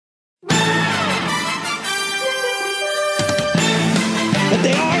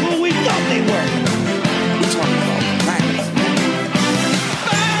They are who we thought they were. We're talking about Magnus.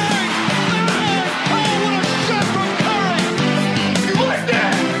 Oh, what a shot from Curry! You like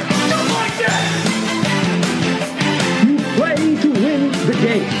that? Just like that! You play to win the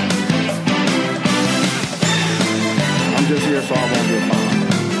game. I'm just here so I won't get fined.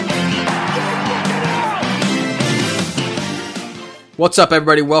 What's up,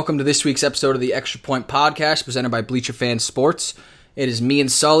 everybody? Welcome to this week's episode of the Extra Point Podcast, presented by Bleacher Fan Sports. It is me and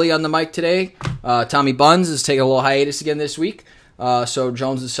Sully on the mic today. Tommy Buns is taking a little hiatus again this week. So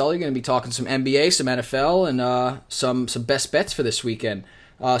Jones and Sully are going to be talking some NBA, some NFL, and some best bets for this weekend.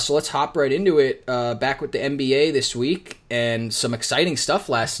 So let's hop right into it. Back with the NBA this week, and some exciting stuff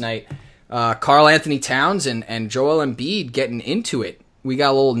last night. Karl Anthony Towns and Joel Embiid getting into it. We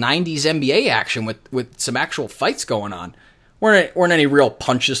got a little 90s NBA action with some actual fights going on. Weren't any real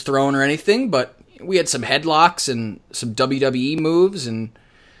punches thrown or anything, but we had some headlocks and some WWE moves, and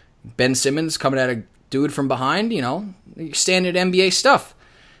Ben Simmons coming at a dude from behind, standard NBA stuff.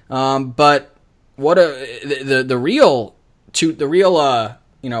 But what the real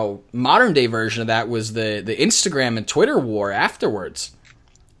modern day version of that was the Instagram and Twitter war afterwards.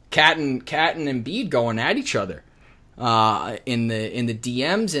 Cat and Embiid going at each other in the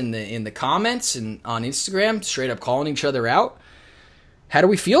DMs, in the comments, and on Instagram, straight up calling each other out. How do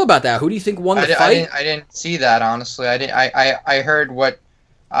we feel about that? Who do you think won the fight? I didn't see that, honestly. I heard what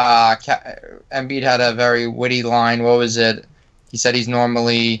Embiid had a very witty line. What was it? He said he's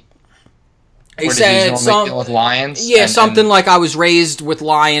normally. He said deal with lions. Yeah, something like I was raised with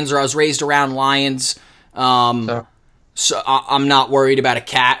lions, or I was raised around lions. So I'm not worried about a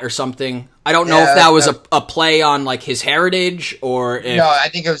cat or something. I don't know if that was a play on like his heritage or if... No, I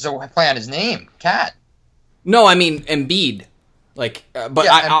think it was a play on his name, Cat. No, I mean Embiid.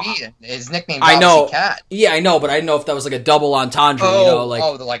 Embiid. His nickname's obviously Cat. Yeah, I know, but I didn't know if that was like a double entendre.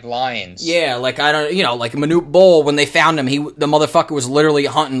 Like lions. Yeah, like I don't, like Manute Bol, when they found him, the motherfucker was literally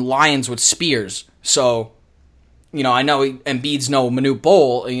hunting lions with spears. So, I know Embiid's no Manute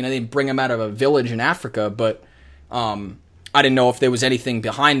Bol. They bring him out of a village in Africa, but I didn't know if there was anything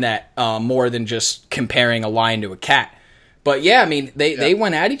behind that more than just comparing a lion to a cat. But yeah, I mean, they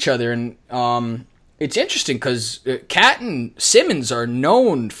went at each other, and it's interesting because Cat and Simmons are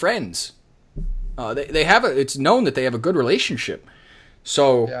known friends. It's known that they have a good relationship.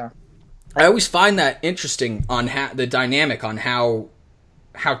 So I always find that interesting on the dynamic on how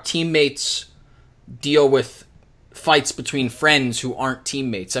teammates deal with fights between friends who aren't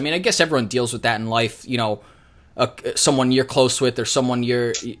teammates. I mean, I guess everyone deals with that in life. Someone you're close with, or someone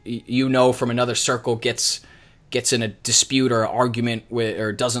from another circle gets in a dispute or argument with,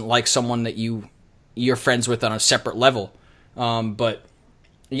 or doesn't like someone that you're friends with on a separate level. But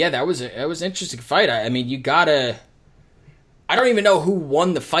yeah, that was an interesting fight. I mean, I don't even know who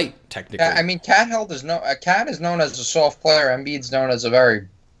won the fight technically. I mean, Cat is known as a soft player. Embiid's known as a very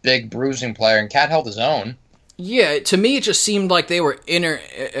big bruising player, and Cat held his own. Yeah, to me, it just seemed like they were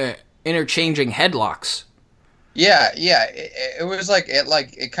interchanging headlocks. Yeah, it was like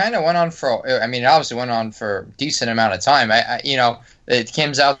it kind of went on for. I mean, it obviously went on for a decent amount of time. It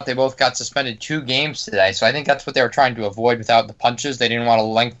comes out they both got suspended 2 games today, so I think that's what they were trying to avoid without the punches. They didn't want a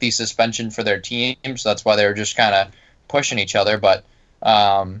lengthy suspension for their team, so that's why they were just kind of pushing each other. But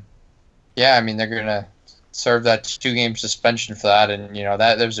I mean, they're gonna serve that 2-game suspension for that, and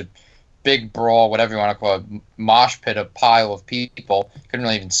that there was a big brawl, whatever you want to call it, mosh pit, a pile of people. Couldn't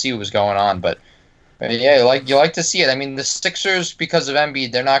really even see what was going on, but yeah, you like to see it. I mean, the Sixers, because of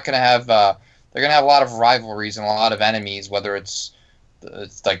Embiid, they're not going to have they're going to have a lot of rivalries and a lot of enemies, whether it's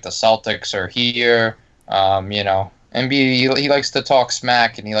like the Celtics or here. Embiid, he likes to talk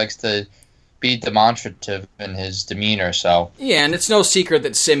smack, and he likes to be demonstrative in his demeanor. So yeah, and it's no secret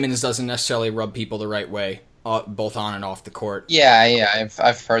that Simmons doesn't necessarily rub people the right way, both on and off the court. Yeah,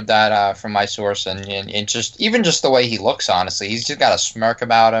 I've heard that from my source, and just the way he looks, honestly, he's just got a smirk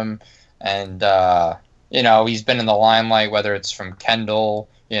about him. And, he's been in the limelight, whether it's from Kendall,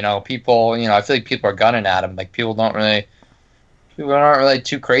 people, I feel like people are gunning at him. Like, people aren't really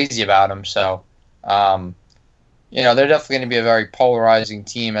too crazy about him. So, they're definitely going to be a very polarizing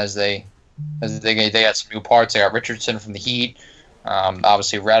team as they got some new parts. They got Richardson from the Heat,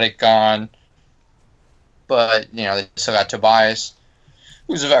 obviously Redick gone, but, they still got Tobias,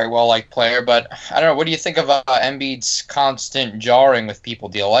 who's a very well-liked player, but I don't know. What do you think of Embiid's constant jarring with people?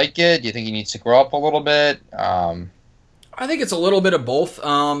 Do you like it? Do you think he needs to grow up a little bit? I think it's a little bit of both.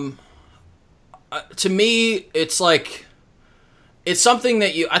 To me, it's something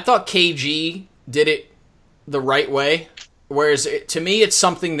that I thought KG did it the right way, whereas to me, it's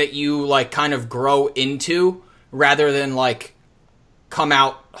something that you kind of grow into rather than come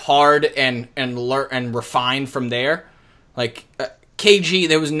out hard and learn and refine from there. Like KG,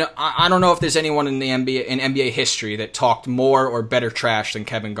 there was no. I don't know if there's anyone in the NBA history that talked more or better trash than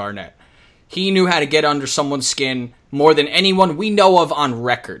Kevin Garnett. He knew how to get under someone's skin more than anyone we know of on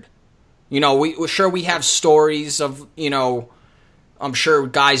record. You know, we have stories of, you know, I'm sure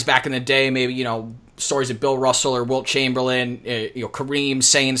guys back in the day, maybe, you know, stories of Bill Russell or Wilt Chamberlain, you know, Kareem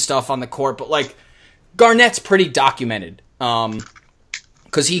saying stuff on the court, but like Garnett's pretty documented.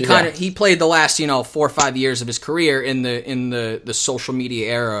 Because he played the last, you know, 4 or 5 years of his career in the social media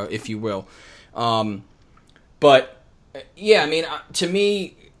era, if you will. But yeah, I mean, to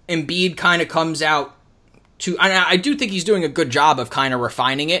me, Embiid kind of comes out to. I do think he's doing a good job of kind of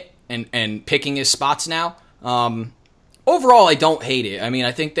refining it and picking his spots now. Overall, I don't hate it. I mean,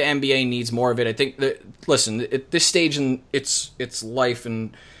 I think the NBA needs more of it. I think that, listen, at this stage in its life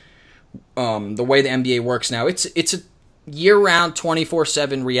and the way the NBA works now, it's a year-round,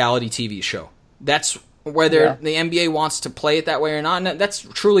 24/7 reality TV show. That's whether the NBA wants to play it that way or not. And that's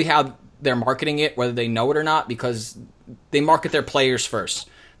truly how they're marketing it, whether they know it or not, because they market their players first.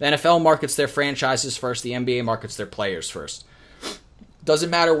 The NFL markets their franchises first. The NBA markets their players first.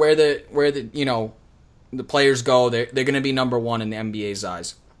 Doesn't matter where the you know the players go. They're going to be number one in the NBA's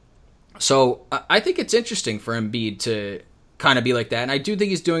eyes. So I think it's interesting for Embiid to kind of be like that, and I do think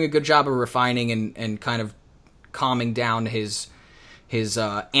he's doing a good job of refining and kind of calming down his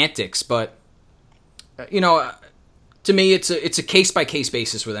antics. But you know, to me, it's a case by case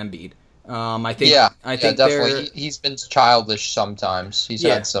basis with Embiid. I think definitely. He's been childish sometimes. He's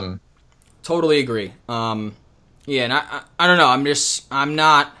had some. Totally agree. And I don't know. I'm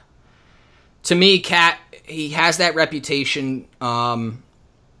not. To me, Cat, he has that reputation. I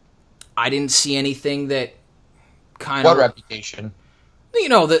didn't see anything that kind of. What reputation? You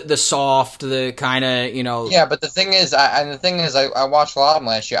know, the soft, the kind of, you know. Yeah, but the thing is, I watched a lot of him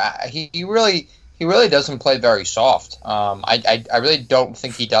last year. He really doesn't play very soft. I really don't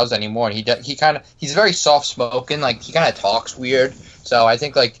think he does anymore. He's very soft spoken. Like, he kind of talks weird. So I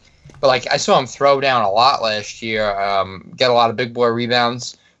think but I saw him throw down a lot last year. Get a lot of big boy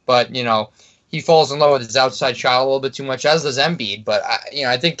rebounds. But you know, he falls in love with his outside shot a little bit too much, as does Embiid. But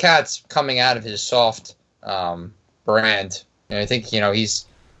I think Cat's coming out of his soft brand. And I think, you know, he's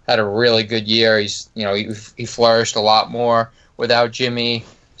had a really good year. He flourished a lot more without Jimmy.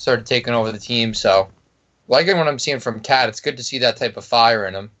 Started taking over the team. So, liking what I'm seeing from Cat. It's good to see that type of fire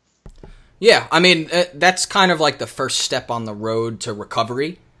in him. Yeah, I mean, that's kind of like the first step on the road to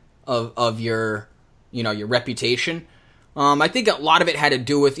recovery of your, you know, your reputation. I think a lot of it had to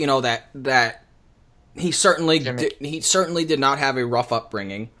do with, you know, that he certainly did not have a rough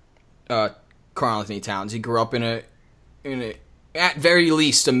upbringing. Karl-Anthony Towns. He grew up in a at very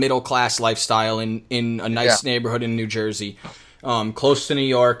least a middle class lifestyle in a nice neighborhood in New Jersey, close to New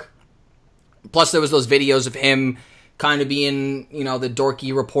York. Plus, there was those videos of him kind of being, you know, the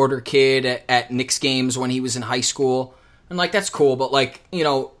dorky reporter kid at Knicks games when he was in high school, and like that's cool. But like, you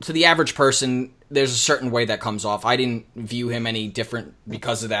know, to the average person, there's a certain way that comes off. I didn't view him any different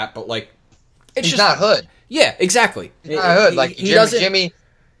because of that, but like, he's not hood. Yeah, exactly. He's not hood. Like he doesn't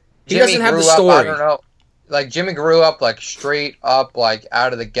have the story. I don't know. Like, Jimmy grew up, like, straight up, like,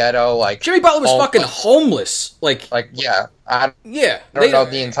 out of the ghetto, like... Jimmy Butler was fucking homeless. I don't know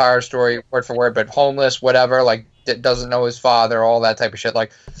the entire story word for word, but homeless, whatever, like, doesn't know his father, all that type of shit.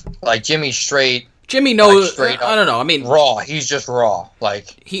 Like Jimmy straight... Jimmy knows... Like, straight up, I don't know, I mean... Raw. He's just raw.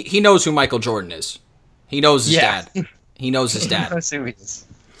 Like... He knows who Michael Jordan is. He knows his dad. He knows his dad. He knows who he is.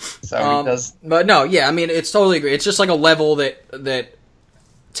 So he does... But no, yeah, I mean, it's totally agree. It's just like a level that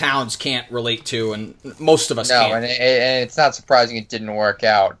Towns can't relate to, and most of us can't. No, and it's not surprising it didn't work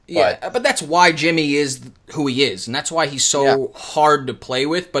out. But that's why Jimmy is who he is, and that's why he's so hard to play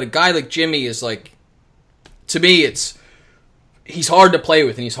with. But a guy like Jimmy is like, to me, he's hard to play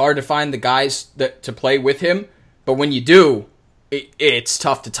with, and he's hard to find the guys to play with him. But when you do, it's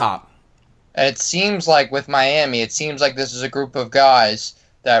tough to top. And it seems like with Miami, this is a group of guys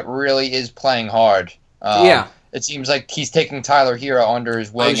that really is playing hard. It seems like he's taking Tyler Hero under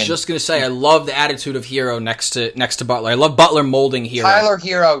his wing. I was just going to say, I love the attitude of Hero next to Butler. I love Butler molding Hero. Tyler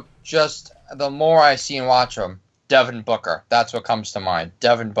Hero, just the more I see and watch him, Devin Booker. That's what comes to mind.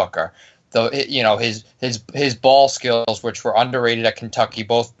 Devin Booker. His ball skills, which were underrated at Kentucky,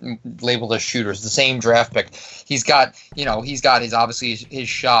 both labeled as shooters, the same draft pick. He's got his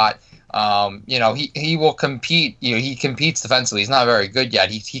shot. He will compete. He competes defensively. He's not very good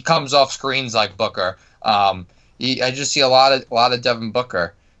yet. He comes off screens like Booker. I just see a lot of Devin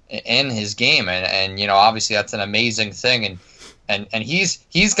Booker in his game, and obviously that's an amazing thing, and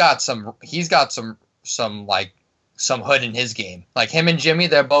he's got some like some hood in his game. Like him and Jimmy,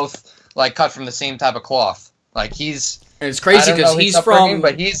 they're both like cut from the same type of cloth. Like he's. And it's crazy because he's from.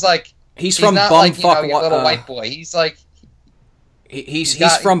 But he's like. He's from not bumfuck. Like, your little white boy. He's like.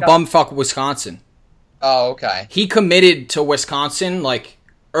 He's from bumfuck Wisconsin. Oh, okay. He committed to Wisconsin like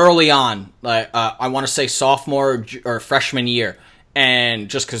early on, like I want to say sophomore or freshman year, and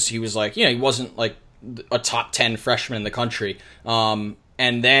just because he was like, he wasn't like a top 10 freshman in the country, and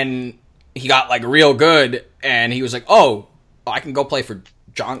then he got like real good, and he was like, oh, I can go play for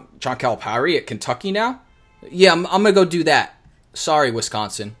John Calipari at Kentucky now. Yeah, I'm gonna go do that. Sorry,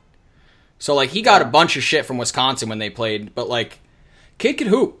 Wisconsin. So like he got a bunch of shit from Wisconsin when they played, but like kid could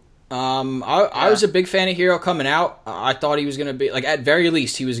hoop. I was a big fan of Hero coming out. I thought he was going to be, like, at very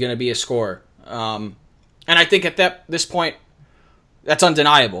least, he was going to be a scorer. And I think at this point, that's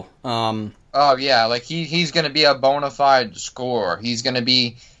undeniable. Oh, yeah, like, he's going to be a bona fide scorer. He's going to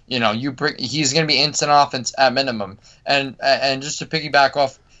be, he's going to be instant offense at minimum. And just to piggyback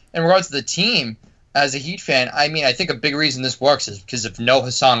off, in regards to the team, as a Heat fan, I mean, I think a big reason this works is because of no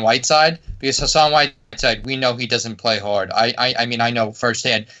Hassan Whiteside. Because Hassan Whiteside, we know he doesn't play hard. I mean, I know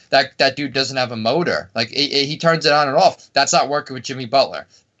firsthand that dude doesn't have a motor. Like, he turns it on and off. That's not working with Jimmy Butler.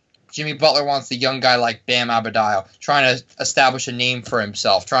 Jimmy Butler wants the young guy like Bam Adebayo, trying to establish a name for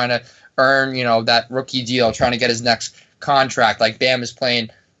himself, trying to earn, that rookie deal, trying to get his next contract. Like, Bam is playing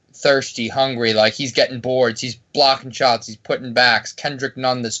thirsty, hungry, like he's getting boards, he's blocking shots, he's putting backs. Kendrick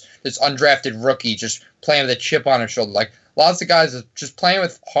Nunn, this undrafted rookie, just playing with a chip on his shoulder. Like, lots of guys are just playing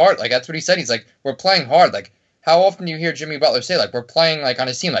with heart. Like, that's what he said. He's like, we're playing hard. Like, how often do you hear Jimmy Butler say, like, we're playing, like, on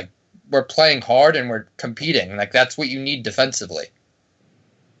his team, like, we're playing hard and we're competing. Like, that's what you need defensively.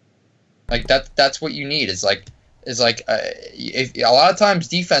 Like, that's what you need is a lot of times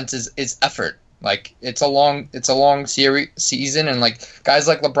defense is effort. Like, it's a long season, and like guys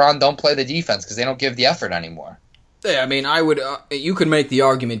like LeBron don't play the defense because they don't give the effort anymore. Yeah, I mean, you could make the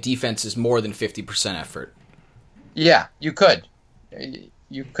argument defense is more than 50% effort. Yeah, you could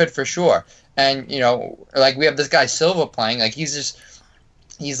for sure. And like we have this guy Silva playing. Like he's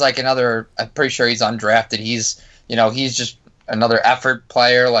like another. I'm pretty sure he's undrafted. He's just another effort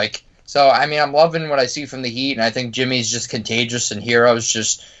player. Like, so I mean, I'm loving what I see from the Heat, and I think Jimmy's just contagious, and Hero's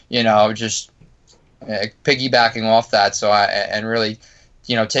just piggybacking off that, and really,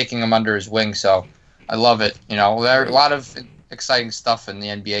 taking him under his wing. So I love it. There are a lot of exciting stuff in the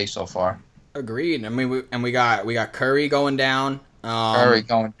NBA so far. Agreed. I mean, we got Curry going down. Curry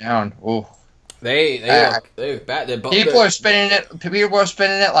going down. Ooh. They're bad. People are spinning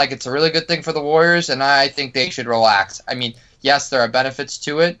it like it's a really good thing for the Warriors, and I think they should relax. I mean, yes, there are benefits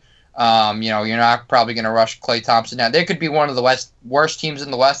to it. You're not probably going to rush Klay Thompson now. They could be one of the worst teams in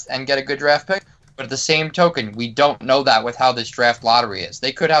the West and get a good draft pick. But at the same token, we don't know that with how this draft lottery is.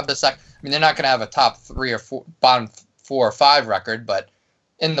 They could have they're not going to have a top 3 or 4, bottom 4 or 5 record, but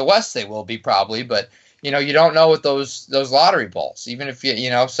in the West they will be probably. But you don't know with those lottery balls. Even if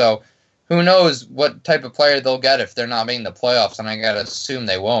so who knows what type of player they'll get if they're not making the playoffs, and I gotta assume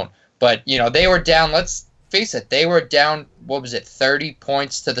they won't. But they were down. Let's face it, they were down. What was it, 30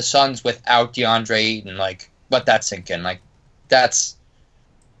 points to the Suns without DeAndre Ayton? Like, let that sink in. Like, that's.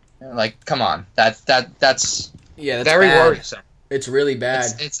 Like, come on, that's very bad. worrisome. It's really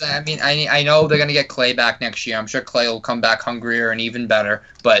bad. It's. I mean, I know they're gonna get Klay back next year. I'm sure Klay will come back hungrier and even better.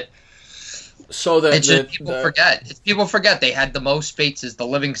 But so people forget they had the Mo Spates, the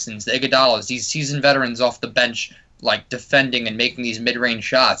Livingstons, the Iguodalas, these seasoned veterans off the bench, like defending and making these mid-range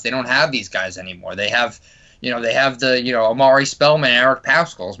shots. They don't have these guys anymore. They have the Amari Spellman, Eric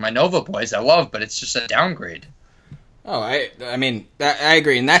Pascals, my Nova boys I love, but it's just a downgrade. Oh, I mean, I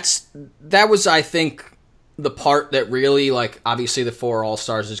agree, and that was, I think, the part that really, like, obviously the 4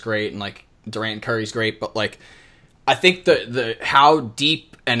 All-Stars is great, and like Durant and Curry's great, but like, I think the how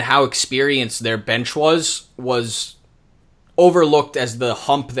deep and how experienced their bench was overlooked as the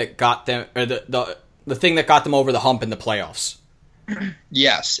hump that got them, or the thing that got them over the hump in the playoffs.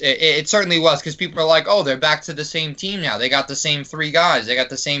 Yes, it certainly was, because people are like, oh, they're back to the same team now. They got the same 3 guys. They got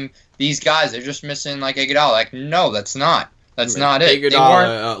the same. These guys, they're just missing like Iguodala. Like, no, that's not. That's not it.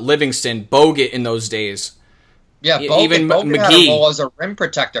 Iguodala, Livingston, Bogut in those days. Yeah, even Bogut McGee had a role as a rim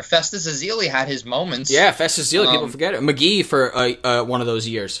protector. Festus Ezeli had his moments. Yeah, Festus Ezeli, people forget it. McGee for one of those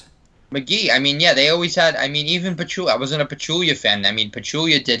years. McGee, I mean, yeah, they always had. I mean, even Pachulia. I wasn't a Pachulia fan. I mean,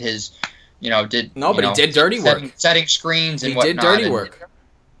 Pachulia did his. He did dirty work, setting screens and whatnot. He did dirty work.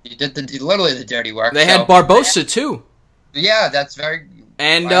 He did literally the dirty work. They had Barbosa too. Yeah, that's very.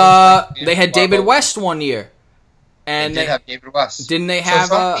 And they had David West one year. And they did have David West. Didn't they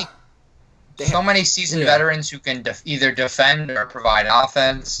have so many seasoned veterans who can either defend or provide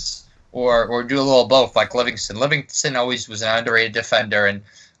offense or do a little both, like Livingston. Livingston always was an underrated defender and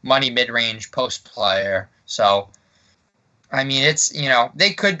money mid-range post player. So, I mean, it's,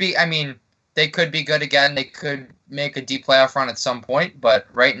 they could be good again. They could make a deep playoff run at some point, but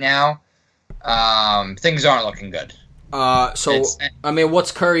right now, things aren't looking good.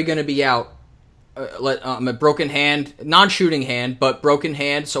 What's Curry going to be out? A broken hand, non-shooting hand, but broken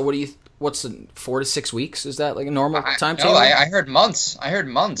hand. So what's the 4 to 6 weeks? Is that like a normal timetable? No, I heard months.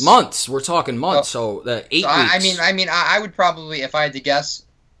 Months. We're talking months. So the 8 weeks. I would probably, if I had to guess,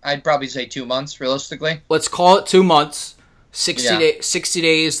 I'd probably say 2 months realistically. Let's call it 2 months. 60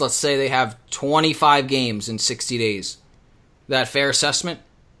 days. Let's say they have 25 games in 60 days. That fair assessment?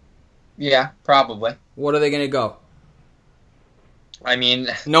 Yeah, probably. What are they going to go? I mean,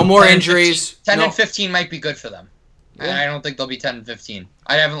 no more injuries. 10 and 15 might be good for them. Yeah. I don't think they'll be 10 and 15.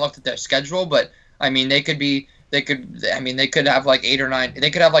 I haven't looked at their schedule, but I mean, they could have like 8 or 9. They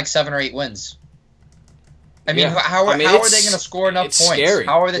could have like 7 or 8 wins. I mean, how are they going to score enough points? Scary.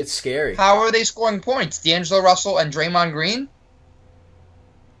 It's scary. How are they scoring points? D'Angelo Russell and Draymond Green?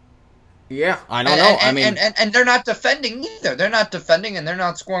 Yeah, I don't know. And they're not defending either. They're not defending, and they're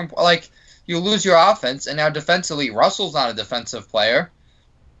not scoring. Like, you lose your offense, and now defensively, Russell's not a defensive player.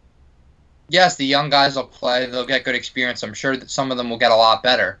 Yes, the young guys will play. They'll get good experience. I'm sure that some of them will get a lot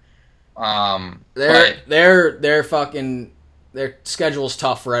better. Their schedule's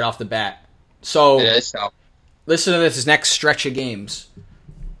tough right off the bat. So it is tough. Listen to this next stretch of games.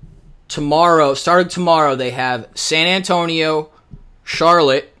 Starting tomorrow, they have San Antonio,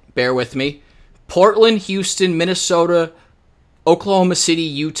 Charlotte, bear with me, Portland, Houston, Minnesota, Oklahoma City,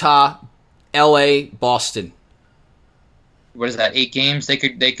 Utah, LA, Boston. What is that? 8 games? They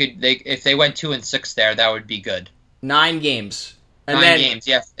could if they went 2-6 there, that would be good. 9 games. And 9 games,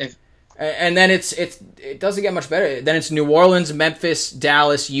 yeah. And then it doesn't get much better. Then it's New Orleans, Memphis,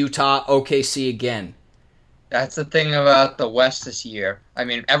 Dallas, Utah, OKC again. That's the thing about the West this year. I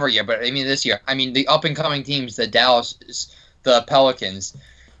mean, every year, but I mean this year. I mean, the up-and-coming teams, the Dallas, the Pelicans,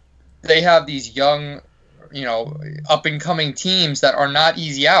 they have these young, up-and-coming teams that are not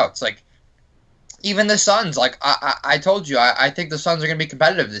easy outs. Like, even the Suns, like I told you, I think the Suns are going to be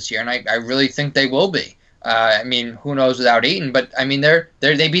competitive this year, and I really think they will be. I mean, who knows without Ayton? But I mean,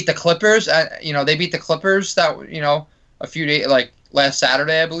 they beat the Clippers. They beat the Clippers that a few days, like last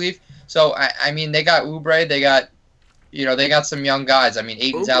Saturday, I believe. So I mean, they got Oubre, they got some young guys. I mean,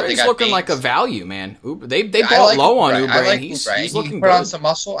 Ayton's out. They got looking Baines. like a value, man. They bought low on Oubre. I like He's Oubre. looking he good. Put on some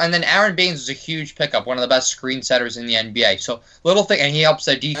muscle, and then Aaron Baines is a huge pickup, one of the best screen setters in the NBA. So little thing, and he helps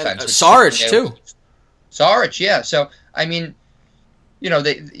their defense. Saric too. Saric, yeah. So I mean,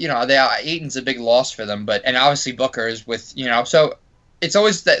 Ayton's a big loss for them, and obviously Booker is with So it's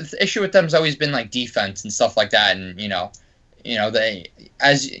always the issue with them has always been like defense and stuff like that, and they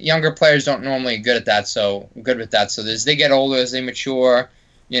as younger players don't normally good with that. So as they get older, as they mature,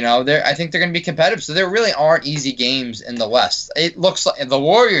 I think they're going to be competitive. So there really aren't easy games in the West. It looks like the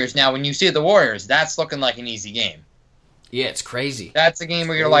Warriors now. When you see the Warriors, that's looking like an easy game. Yeah, it's crazy. That's a game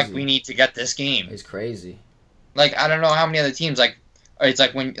where you're like, we need to get this game. It's crazy. Like, I don't know how many other teams, like, it's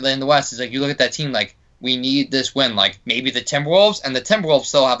like when in the West, it's like you look at that team, like, we need this win. Like, maybe the Timberwolves, and the Timberwolves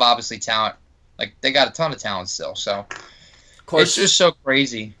still have, obviously, talent. Like, they got a ton of talent still, so. Of course, it's just so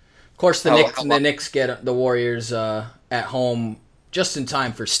crazy. Of course, the Knicks get the Warriors at home just in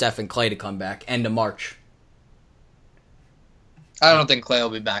time for Steph and Klay to come back, end of March. I don't think Klay will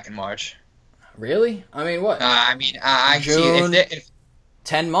be back in March. Really? I mean, what? I June, see if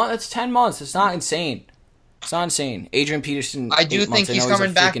 10 months. It's 10 months. It's not insane. It's not insane. Adrian Peterson. I do think he's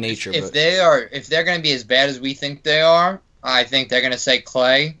coming back. If they're going to be as bad as we think they are, I think they're going to say,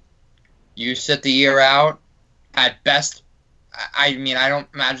 Klay, you sit the year out. At best, I mean, I don't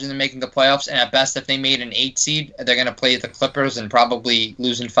imagine them making the playoffs. And at best, if they made an 8 seed, they're going to play the Clippers and probably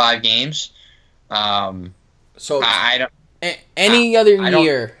losing 5 games. So I don't. Any other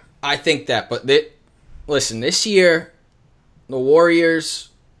year. I think that, but listen, this year, the Warriors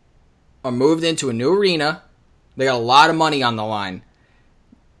are moved into a new arena. They got a lot of money on the line.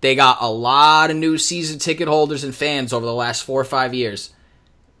 They got a lot of new season ticket holders and fans over the last 4 or 5 years.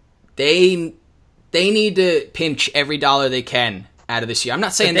 They need to pinch every dollar they can out of this year. I'm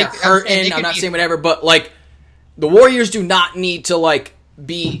not saying they're hurting. I'm not saying whatever, but like the Warriors do not need to like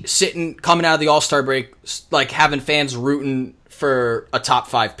be coming out of the All-Star break, like having fans rooting for a top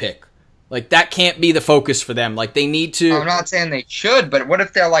 5 pick. Like, that can't be the focus for them. Like, they need to... I'm not saying they should, but what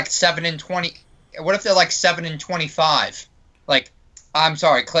if they're like 7-20? What if they're like 7-25? Like, I'm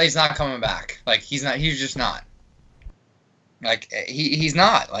sorry, Klay's not coming back. Like, he's just not. Like, he's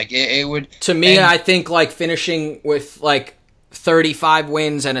not. Like, it would... To me, I think, like, finishing with, like, 35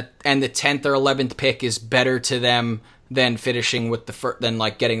 wins and the 10th or 11th pick is better to them than finishing with than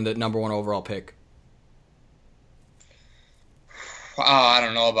like getting the number 1 overall pick? Oh, I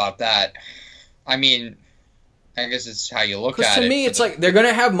don't know about that. I mean, I guess it's how you look at it. Because to me, it's like they're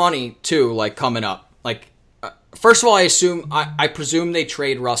gonna have money too, like coming up. Like, first of all, I presume they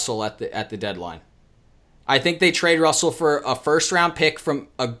trade Russell at the deadline. I think they trade Russell for a first round pick from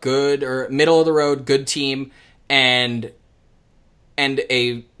a good or middle of the road good team and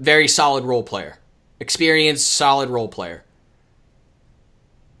a very solid role player, experienced solid role player.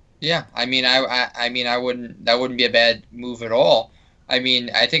 Yeah, I mean, I wouldn't. That wouldn't be a bad move at all. I mean,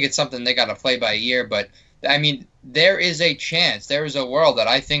 I think it's something they got to play by ear. But I mean, there is a chance, there is a world that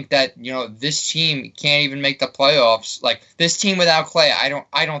I think that this team can't even make the playoffs. Like this team without Clay,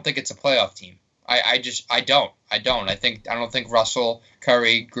 I don't think it's a playoff team. I don't. I don't think Russell,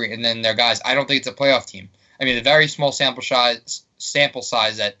 Curry, Green, and then their guys. I don't think it's a playoff team. I mean, a very small sample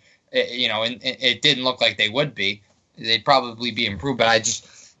size that it didn't look like they would be. They'd probably be improved, but I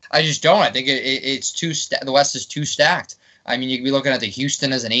just don't. I think it's too. The West is too stacked. I mean, you could be looking at the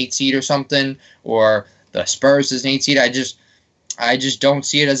Houston as an 8 seed or something, or the Spurs as an 8 seed. I just don't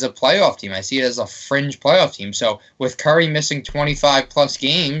see it as a playoff team. I see it as a fringe playoff team. So with Curry missing 25 plus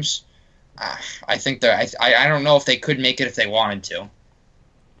games, I think I don't know if they could make it if they wanted to.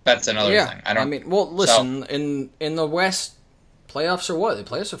 That's another thing. I mean, well, listen, in the West, playoffs are what? The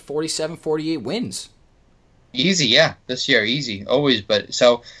playoffs are 47, 48 wins. Easy, yeah. This year, easy, always. But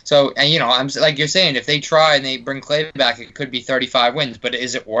so, and I'm like you're saying, if they try and they bring Clay back, it could be 35 wins. But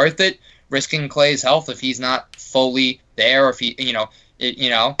is it worth it risking Clay's health if he's not fully there? Or if he,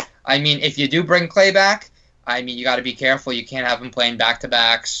 I mean, if you do bring Clay back, I mean, you got to be careful. You can't have him playing back to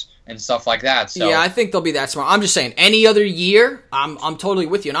backs and stuff like that. So yeah, I think they'll be that smart. I'm just saying, any other year, I'm totally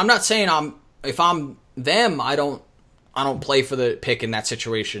with you, and I'm not saying if I'm them, I don't play for the pick in that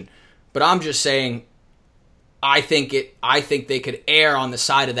situation. But I'm just saying, I think they could err on the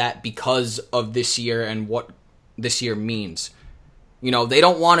side of that because of this year and what this year means. They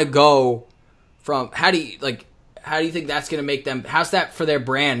don't want to go from how do you think that's going to make them? How's that for their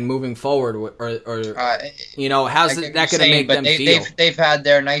brand moving forward? Or how's that going to make them feel? They've had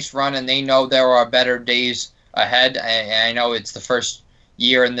their nice run and they know there are better days ahead. I know it's the first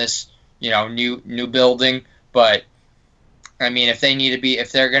year in this new building, but I mean, if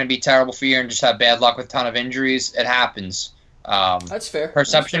they're going to be terrible for you and just have bad luck with a ton of injuries, it happens. That's fair.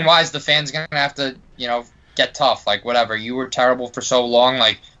 Perception-wise, the fans going to have to, get tough. Like, whatever. You were terrible for so long.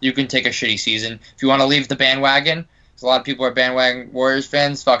 Like, you can take a shitty season. If you want to leave the bandwagon, because a lot of people are bandwagon Warriors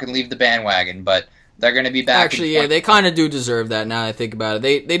fans, fucking leave the bandwagon. But they're going to be back. Actually, yeah, they kind of do deserve that now that I think about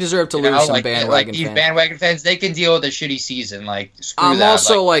it. They deserve to lose some bandwagon these fans. Bandwagon fans, they can deal with a shitty season. Like, screw I'm that.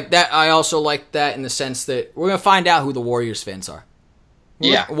 also like that. I also like that in the sense that we're going to find out who the Warriors fans are.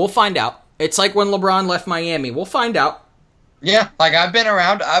 We'll find out. It's like when LeBron left Miami. We'll find out. Yeah, like I've been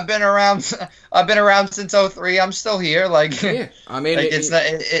around since 03. I'm still here. Like, yeah. I mean, had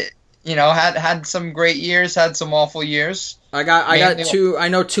some great years, had some awful years. I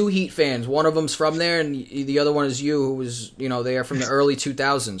know two Heat fans. One of them's from there, and the other one is you, who was there from the early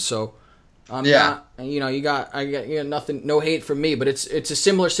 2000s. So I got nothing, no hate from me, but it's a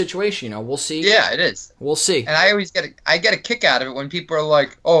similar situation. We'll see. Yeah, it is. We'll see. And I get a kick out of it when people are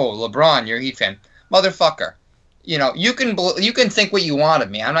like, "Oh, LeBron, you're a Heat fan, motherfucker." You can think what you want of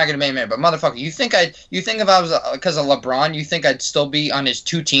me. I'm not gonna make it, but motherfucker, you think if I was because of LeBron, you think I'd still be on his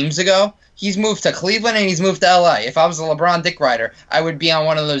 2 teams ago? He's moved to Cleveland and he's moved to LA. If I was a LeBron dick rider, I would be on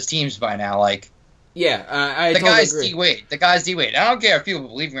one of those teams by now. Like, yeah, I the totally guy's agree. D-Wade. The guy's D-Wade. I don't care if people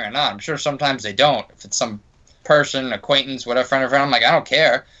believe me or not. I'm sure sometimes they don't. If it's some person, acquaintance, whatever, friend, I'm like, I don't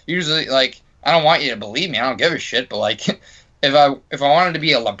care. Usually, like, I don't want you to believe me. I don't give a shit. But like, if I wanted to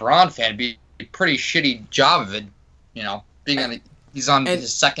be a LeBron fan, it'd be a pretty shitty job of it. He's on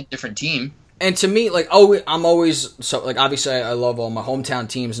his second different team. And to me, like, I'm always so like obviously I love all my hometown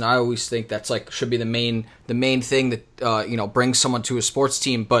teams, and I always think that's like should be the main thing that brings someone to a sports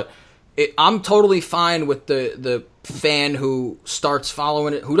team. But I'm totally fine with the fan who starts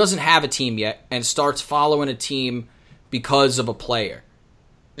following it, who doesn't have a team yet, and starts following a team because of a player.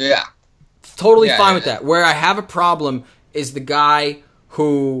 Yeah, totally fine with that. Where I have a problem is the guy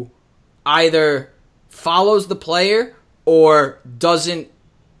who either follows the player or doesn't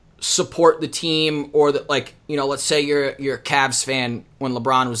support the team, or let's say you're a Cavs fan when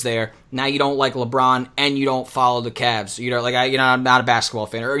LeBron was there. Now you don't like LeBron and you don't follow the Cavs. I'm not a basketball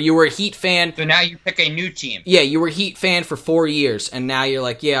fan. Or you were a Heat fan. So now you pick a new team. Yeah, you were a Heat fan for 4 years, and now you're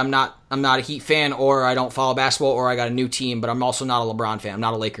like, yeah, I'm not a Heat fan, or I don't follow basketball, or I got a new team, but I'm also not a LeBron fan. I'm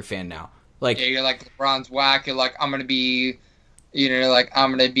not a Laker fan now. Like, yeah, you're like LeBron's whack. You're like, I'm gonna be like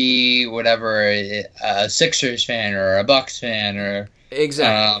I'm gonna be whatever a Sixers fan or a Bucks fan or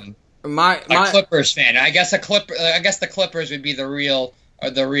Exactly. a Clippers fan. I guess the Clippers would be the real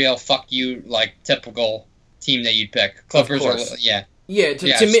fuck you like typical team that you'd pick. Clippers are yeah. Yeah,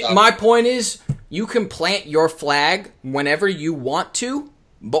 to me, my point is you can plant your flag whenever you want to,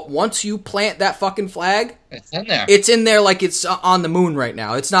 but once you plant that fucking flag, it's in there. It's in there like it's on the moon right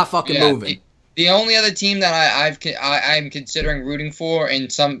now. It's not fucking moving. The only other team that I'm considering rooting for in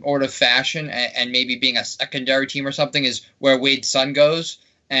some sort of fashion and maybe being a secondary team or something is where Wade's son goes.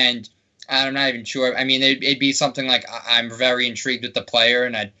 And I'm not even sure. I mean, it'd be something like I'm very intrigued with the player,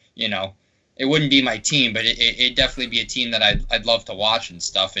 and it wouldn't be my team, but it'd definitely be a team that I'd love to watch and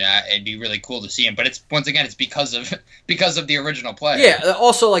stuff. And it'd be really cool to see him. But it's because of the original player. Yeah.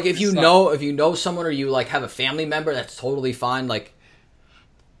 Also, like if you know someone or you like have a family member, that's totally fine. Like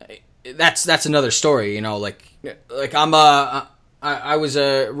that's another story. Like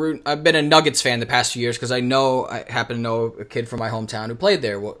I've been a Nuggets fan the past few years because I happen to know a kid from my hometown who played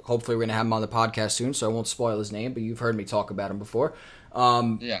there. Well, hopefully we're gonna have him on the podcast soon, so I won't spoil his name. But you've heard me talk about him before.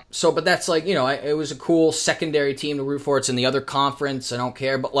 Yeah. So, but that's like it was a cool secondary team to root for. It's in the other conference. I don't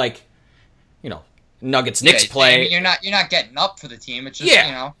care, but like, Nuggets Knicks play. I mean, you're not getting up for the team. It's just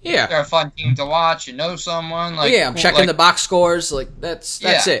they're a fun team to watch. You know someone like I'm checking the box scores. Like that's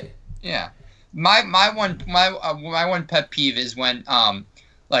it. Yeah. My one pet peeve is when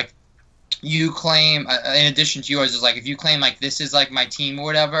like you claim in addition to yours is like if you claim like this is like my team or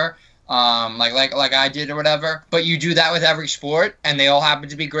whatever like I did or whatever, but you do that with every sport and they all happen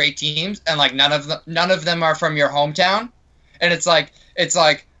to be great teams and like none of them are from your hometown, and it's like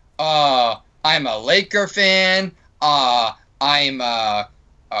I'm a Laker fan, I'm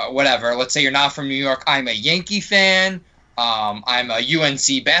whatever, let's say you're not from New York, I'm a Yankee fan, I'm a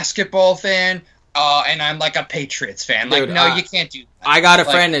UNC basketball fan, and I'm like a Patriots fan. Like, dude, no, you can't do that. I got a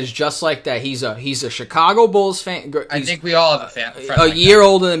friend that's just like that. He's a Chicago Bulls fan. I think we all have a friend a like year that.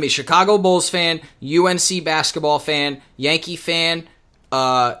 Older than me. Chicago Bulls fan, UNC basketball fan, Yankee fan,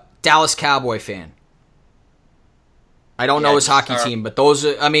 Dallas Cowboy fan. I don't know his hockey team, but those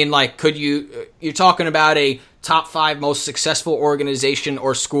are, I mean, like, you're talking about a top 5 most successful organization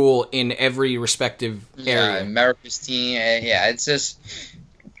or school in every respective area. Yeah, America's team. Yeah, it's just...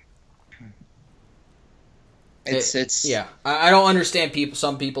 It's yeah. I don't understand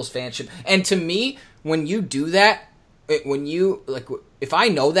some people's fanship. And to me, when you do that, if I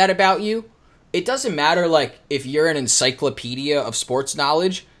know that about you, it doesn't matter, like, if you're an encyclopedia of sports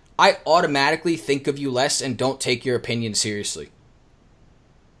knowledge, I automatically think of you less and don't take your opinion seriously.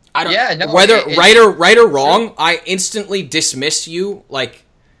 I don't. Yeah, no, whether right or wrong, true. I instantly dismiss you like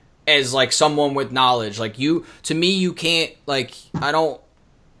as like someone with knowledge. Like to me, you can't like I don't.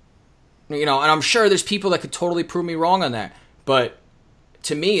 And I'm sure there's people that could totally prove me wrong on that, but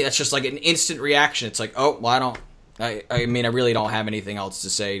to me, that's just like an instant reaction. It's like, oh, well, I don't. I mean, I really don't have anything else to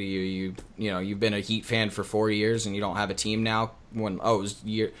say to you. You've been a Heat fan for 4 years and you don't have a team now. It was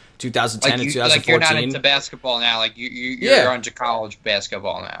year 2010 and 2014. Like you're not into basketball now. Like you're into college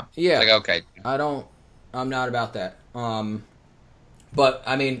basketball now. Yeah. It's like, okay. I'm not about that. But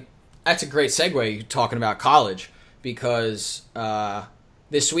I mean, that's a great segue talking about college because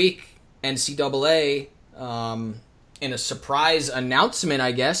this week NCAA, in a surprise announcement,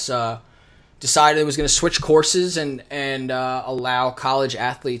 I guess, decided it was going to switch courses and allow college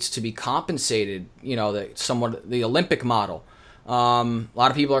athletes to be compensated. The Olympic model. A lot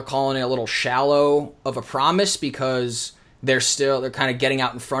of people are calling it a little shallow of a promise because they're kind of getting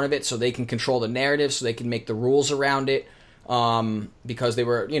out in front of it so they can control the narrative, so they can make the rules around it. Because they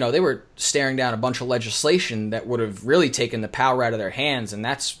were staring down a bunch of legislation that would have really taken the power out of their hands, and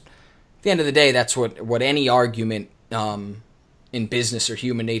that's at the end of the day, that's what any argument in business or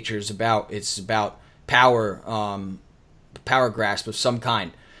human nature is about. It's about power, power grasp of some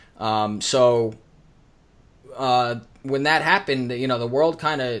kind. When that happened, the world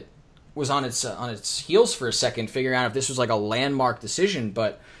kind of was on its heels for a second, figuring out if this was like a landmark decision.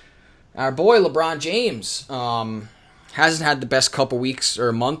 But our boy LeBron James hasn't had the best couple weeks or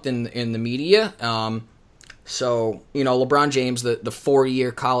a month in the media. So LeBron James, the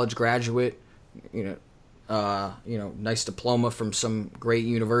 4-year college graduate, nice diploma from some great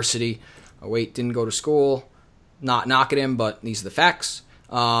university. Didn't go to school. Not knocking him, but these are the facts.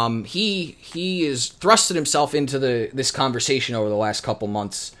 He has thrusted himself into this conversation over the last couple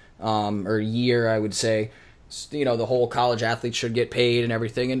months, or year, I would say. The whole college athletes should get paid and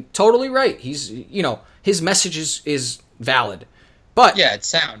everything, and totally right. He's, his message is valid, but yeah, it's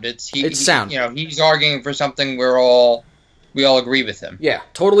sound. It's sound. He's arguing for something we all agree with him. Yeah,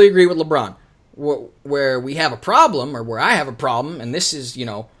 totally agree with LeBron. where we have a problem, or where I have a problem, and this is,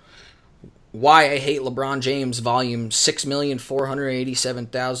 why I hate LeBron James, volume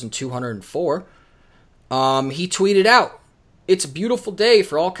 6,487,204. He tweeted out, "It's a beautiful day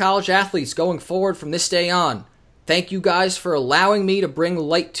for all college athletes going forward from this day on. Thank you guys for allowing me to bring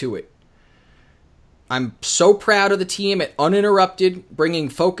light to it. I'm so proud of the team at Uninterrupted, bringing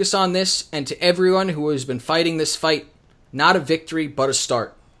focus on this, and to everyone who has been fighting this fight. Not a victory, but a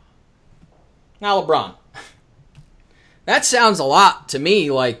start." Now, LeBron, that sounds a lot to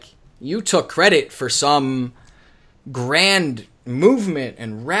me like you took credit for some grand movement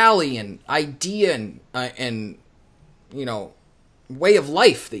and rally and idea and way of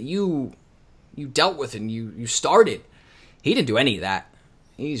life that you dealt with and you started. He didn't do any of that.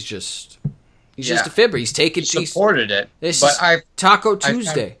 He's just a fibber. He's taken. He supported it. This but is Taco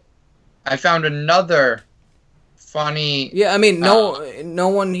Tuesday. I found another funny. Yeah, I mean, no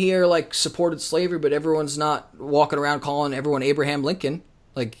one here supported slavery, but everyone's not walking around calling everyone Abraham Lincoln.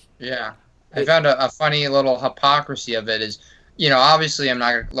 Yeah, I found a funny little hypocrisy of it. Is obviously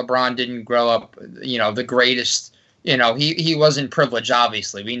LeBron didn't grow up the greatest. He wasn't privileged.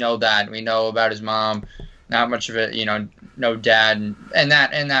 Obviously, we know that. We know about his mom. Not much of it. No dad and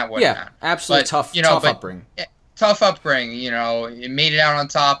that whatnot. Yeah, absolutely tough upbringing. Tough upbringing. He made it out on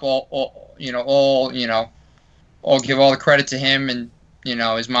top. I'll give all the credit to him and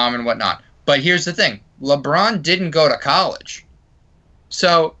his mom and whatnot. But here's the thing: LeBron didn't go to college,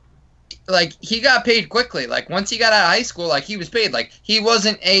 so he got paid quickly. Once he got out of high school, he was paid. He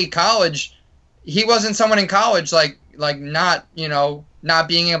wasn't he wasn't someone in college not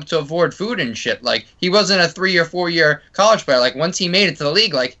being able to afford food and shit. He wasn't a 3 or 4 year college player. Once he made it to the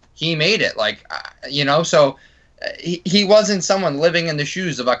league, he made it. So he wasn't someone living in the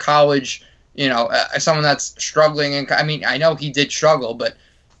shoes of a college. Someone that's struggling. And I mean, I know he did struggle, but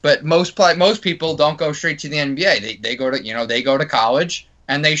most people don't go straight to the NBA. They go to college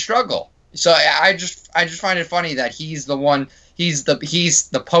and they struggle. So I just find it funny that he's the one. He's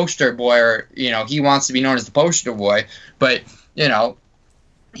the poster boy, or he wants to be known as the poster boy, but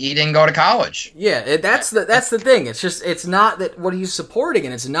he didn't go to college. Yeah, that's the thing. It's not that what he's supporting,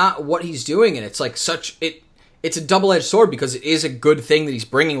 and it's not what he's doing, and it's it's a double-edged sword, because it is a good thing that he's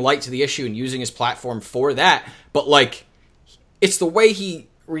bringing light to the issue and using his platform for that. But it's the way he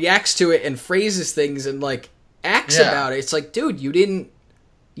reacts to it and phrases things and acts about it. It's dude, you didn't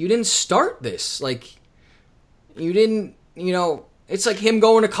start this. You didn't. It's like him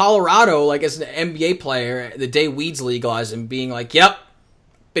going to Colorado as an NBA player the day weed's legalized and being "Yep,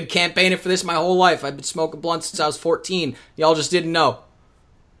 been campaigning for this my whole life. I've been smoking blunts since I was 14. Y'all just didn't know."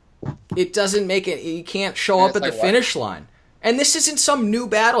 It doesn't make it. You can't show up at the finish line. And this isn't some new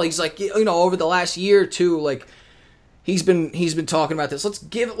battle. He's over the last year or two, he's been talking about this.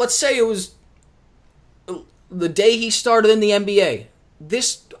 Let's say it was the day he started in the NBA.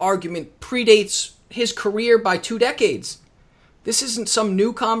 This argument predates his career by 2 decades. This isn't some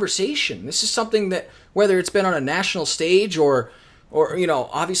new conversation. This is something that, whether it's been on a national stage or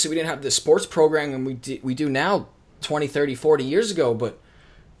obviously we didn't have the sports program and we do now 20, 30, 40 years ago, but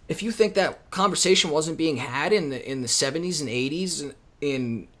if you think that conversation wasn't being had in the 70s and 80s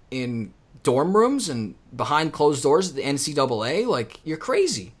in dorm rooms and behind closed doors at the NCAA, you're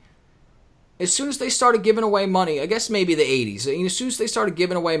crazy. As soon as they started giving away money, I guess maybe the 80s, as soon as they started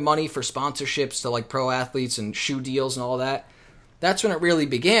giving away money for sponsorships to pro athletes and shoe deals and all that, that's when it really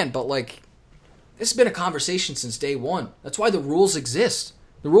began. But this has been a conversation since day one. That's why the rules exist.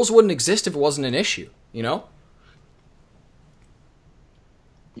 The rules wouldn't exist if it wasn't an issue,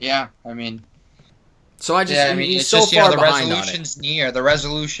 Yeah, I mean. So he's it's so just, far the behind resolution's near. The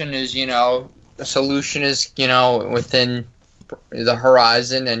resolution is, the solution is, within the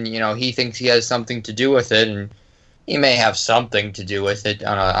horizon, and he thinks he has something to do with it, and he may have something to do with it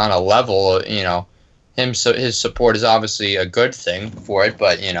on a level. His support is obviously a good thing for it,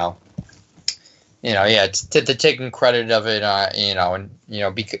 but it's the taking credit of it,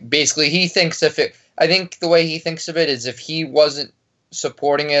 basically he thinks I think the way he thinks of it is if he wasn't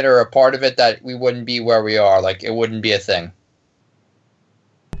supporting it or a part of it, that we wouldn't be where we are. It wouldn't be a thing.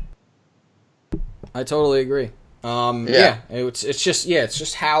 I totally agree. It's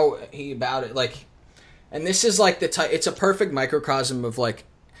just how he about it. And this is it's a perfect microcosm of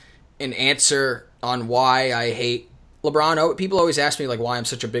an answer on why I hate LeBron. People always ask me why I'm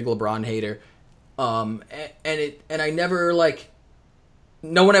such a big LeBron hater. And I never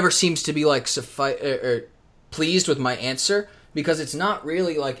no one ever seems to be pleased with my answer, because it's not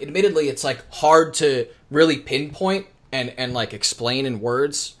really admittedly it's hard to really pinpoint and explain in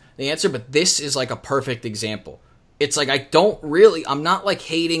words the answer, but this is a perfect example. it's like I'm not like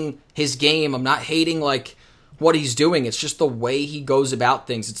hating his game. I'm not hating like what he's doing. It's just the way he goes about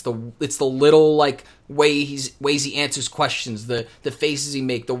things. It's the little like ways he answers questions, the faces he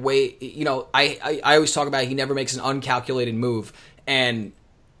make, the way, you know, I always talk about he never makes an uncalculated move, and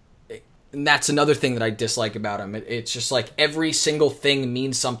that's another thing that I dislike about him. It's just like every single thing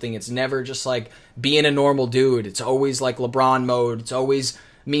means something. It's never just like being a normal dude. It's always like LeBron mode. It's always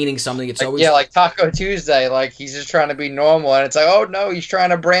meaning something. It's always like Taco Tuesday. Like he's just trying to be normal, and it's like, oh no, he's trying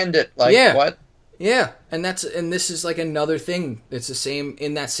to brand it. Like what? Yeah, and this is like another thing. It's the same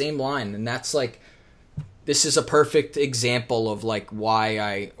in that same line, and that's like this is a perfect example of like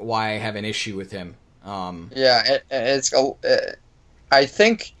why I have an issue with him. I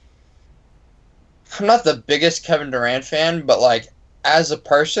think I'm not the biggest Kevin Durant fan, but like as a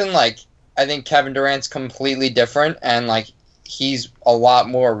person, like I think Kevin Durant's completely different, and like he's a lot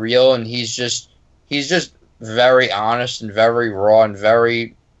more real, and he's just very honest and very raw and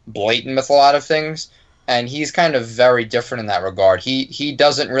very blatant with a lot of things, and he's kind of very different in that regard. He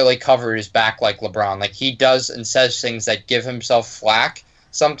doesn't really cover his back like LeBron. Like he does and says things that give himself flack.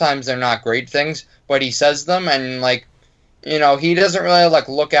 Sometimes they're not great things, but he says them, and like, you know, he doesn't really like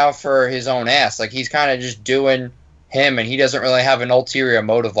look out for his own ass. Like he's kind of just doing him, and he doesn't really have an ulterior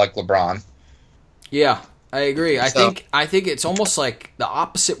motive like LeBron. Yeah, I agree. I think it's almost like the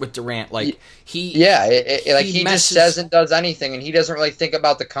opposite with Durant. Like he just says and does anything, and he doesn't really think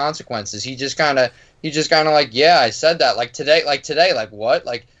about the consequences. He just kind of like, yeah, I said that. Like today, like what?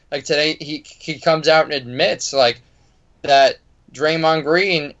 Like today, he comes out and admits like that Draymond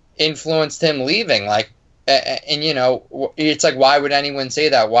Green influenced him leaving. Like, and you know, it's like, why would anyone say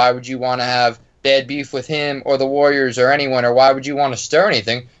that? Why would you want to have bad beef with him or the Warriors or anyone, or why would you want to stir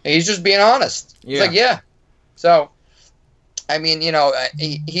anything? And he's just being honest. Yeah. It's like, yeah. So, I mean, you know,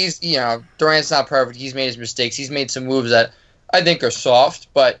 he's, you know, Durant's not perfect. He's made his mistakes. He's made some moves that I think are soft,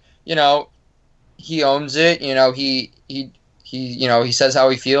 but, you know, he owns it. You know, he you know, he says how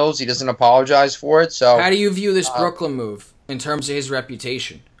he feels. He doesn't apologize for it. So, how do you view this Brooklyn move in terms of his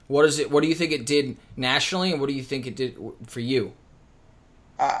reputation? What do you think it did nationally, and what do you think it did for you?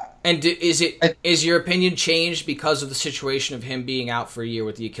 And is your opinion changed because of the situation of him being out for a year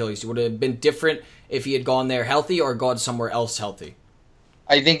with the Achilles? Would it have been different if he had gone there healthy or gone somewhere else healthy?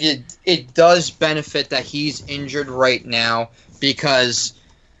 I think it does benefit that he's injured right now, because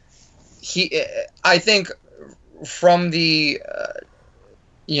I think from the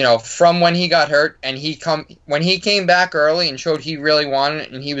you know, from when he got hurt and when he came back early and showed he really wanted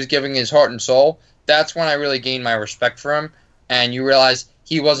it and he was giving his heart and soul, that's when I really gained my respect for him. And you realize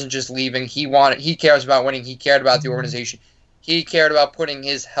he wasn't just leaving. He cares about winning. He cared about the organization. He cared about putting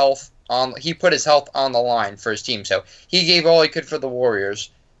his health on. He put his health on the line for his team. So he gave all he could for the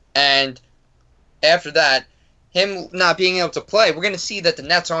Warriors. And after that, him not being able to play, we're going to see that the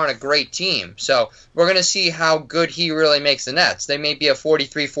Nets aren't a great team. So we're going to see how good he really makes the Nets. They may be a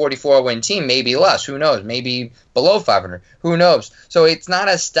 43-44 win team, maybe less. Who knows? Maybe below 500. Who knows? So it's not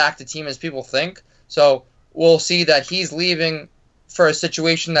as stacked a team as people think. So we'll see that he's leaving for a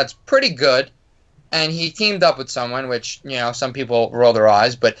situation that's pretty good, and he teamed up with someone, which, you know, some people roll their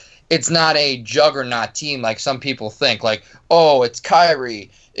eyes, but it's not a juggernaut team like some people think. Like, oh, it's Kyrie,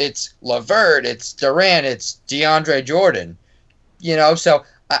 it's LeVert, it's Durant, it's DeAndre Jordan. You know, so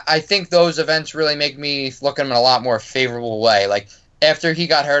I think those events really make me look at him in a lot more favorable way. Like, after he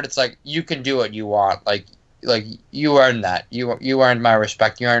got hurt, it's like, you can do what you want. Like you earned that. You earned my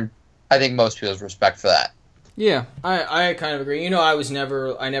respect. You earned, I think, most people's respect for that. Yeah, I kind of agree. You know, I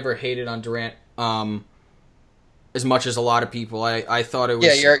never hated on Durant as much as a lot of people. I thought it was...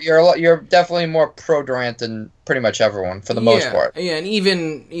 Yeah, you're definitely more pro Durant than pretty much everyone for the most part. Yeah, and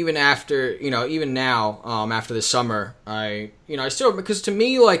even after, you know, even now, after the summer, I still, because to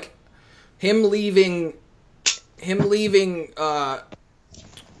me, like, him leaving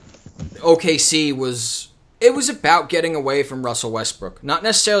OKC was about getting away from Russell Westbrook. Not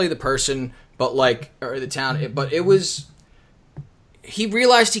necessarily the person, but or the town, but it was, he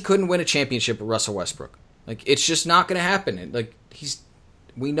realized he couldn't win a championship with Russell Westbrook. Like, it's just not going to happen. Like,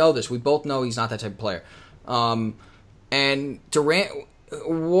 we know this. We both know he's not that type of player. And Durant,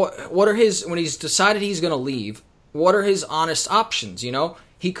 what are his, when he's decided he's going to leave, what are his honest options, you know?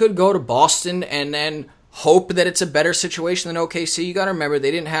 He could go to Boston and then hope that it's a better situation than OKC. You got to remember, they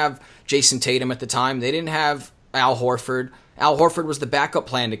didn't have Jason Tatum at the time. They didn't have Al Horford. Al Horford was the backup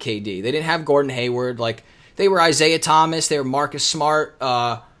plan to KD. They didn't have Gordon Hayward. Like, they were Isaiah Thomas. They were Marcus Smart.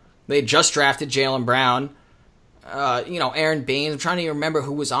 They had just drafted Jaylen Brown. You know, Aaron Baines. I'm trying to remember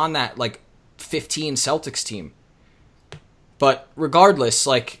who was on that, 15 Celtics team. But regardless,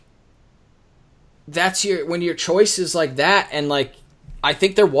 that's when your choice is like that, and like I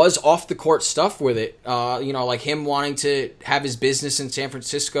think there was off the court stuff with it. Like him wanting to have his business in San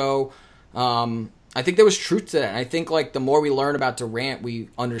Francisco. I think there was truth to that. And I think like the more we learn about Durant, we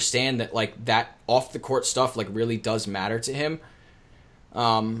understand that like that off the court stuff like really does matter to him.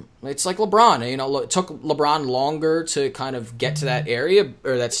 It's like LeBron. It took LeBron longer to kind of get to that area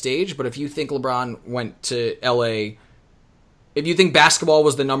or that stage. But if you think LeBron went to LA, if you think basketball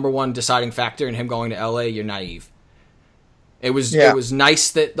was the number one deciding factor in him going to LA, you're naive. It was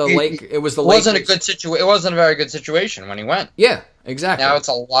nice that it wasn't a good situation. It wasn't a very good situation when he went. Yeah, exactly. Now it's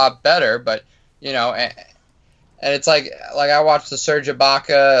a lot better, but and it's like I watched the Serge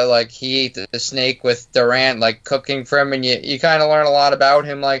Ibaka, like he ate the snake with Durant, like cooking for him, and you kind of learn a lot about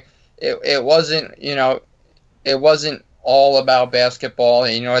him. Like it wasn't all about basketball.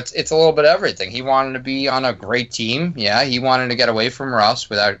 It's a little bit of everything. He wanted to be on a great team. Yeah, he wanted to get away from Russ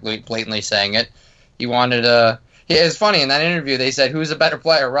without blatantly saying it. He wanted to. It's funny, in that interview, they said, who's a better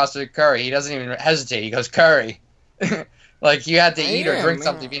player, Russ or Curry? He doesn't even hesitate. He goes, Curry. Like, you had to eat or drink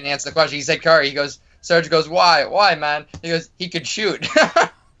something if you didn't answer the question. He said Curry. He goes, Serge goes, why? Why, man? He goes, he could shoot.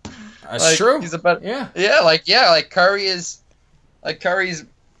 That's true. He's a better, like Curry is, like Curry's,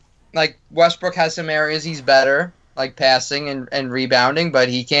 like Westbrook has some areas he's better, like passing and rebounding, but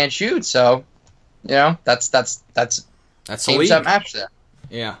he can't shoot. So, that's the league. That match there.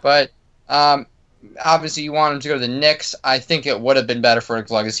 Yeah. But, obviously, you want him to go to the Knicks. I think it would have been better for his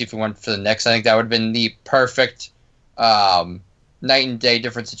legacy if he went for the Knicks. I think that would have been the perfect night and day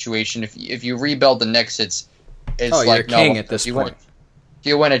different situation. If you rebuild the Knicks, it's like you're king at this point. If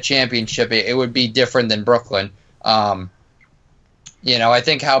you win a championship, it would be different than Brooklyn. I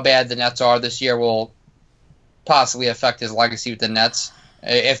think how bad the Nets are this year will possibly affect his legacy with the Nets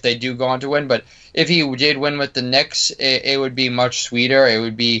if they do go on to win. But if he did win with the Knicks, it would be much sweeter. It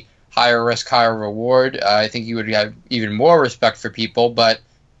would be higher risk, higher reward. I think he would have even more respect for people, but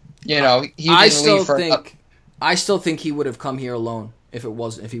he didn't leave for. I still think he would have come here alone if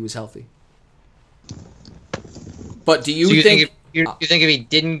he was healthy. But do you think? You think if he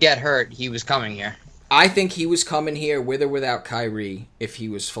didn't get hurt, he was coming here? I think he was coming here with or without Kyrie if he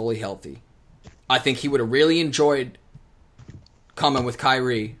was fully healthy. I think he would have really enjoyed coming with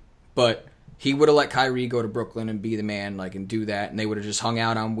Kyrie, but he would have let Kyrie go to Brooklyn and be the man, like, and do that, and they would have just hung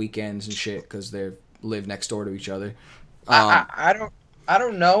out on weekends and shit because they live next door to each other. I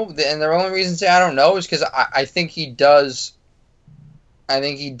don't know, and the only reason to say I don't know is because I think he does. I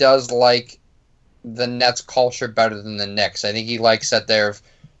think he does like the Nets culture better than the Knicks. I think he likes that they've,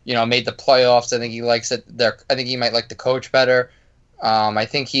 made the playoffs. I think he likes that I think he might like the coach better. I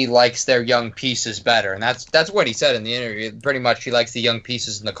think he likes their young pieces better, and that's what he said in the interview. Pretty much, he likes the young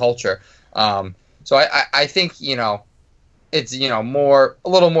pieces in the culture. So I think it's a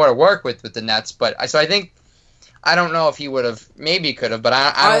little more to work with the Nets, but I think I don't know if he would have, maybe could have, but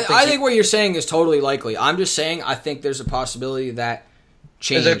I think what you're saying is totally likely. I'm just saying I think there's a possibility that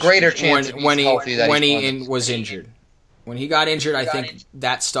changed. There's a greater chance when he was injured. When he got injured, I think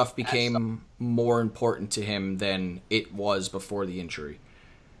that stuff became more important to him than it was before the injury.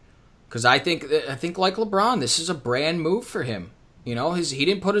 Because I think like LeBron, this is a brand move for him. He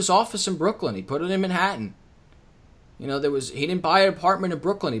didn't put his office in Brooklyn. He put it in Manhattan. He didn't buy an apartment in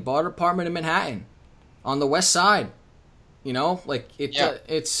Brooklyn. He bought an apartment in Manhattan, on the West Side. He bought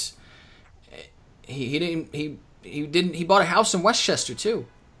a house in Westchester too.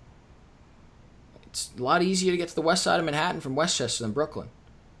 It's a lot easier to get to the West Side of Manhattan from Westchester than Brooklyn.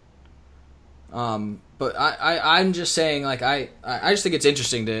 But I'm just saying, like, I just think it's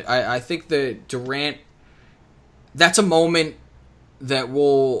interesting I think the Durant, that's a moment that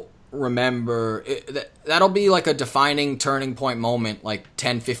we'll remember. That'll be like a defining turning point moment, like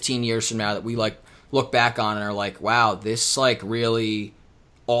 10, 15 years from now, that we like look back on and are like, wow, this like really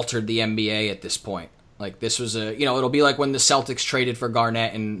altered the NBA at this point. Like, this was it'll be like when the Celtics traded for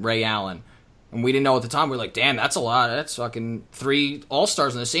Garnett and Ray Allen. And we didn't know at the time. We were like, damn, that's a lot. That's fucking 3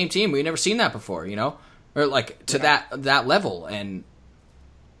 All-Stars on the same team. We've never seen that before, Or like to that level. And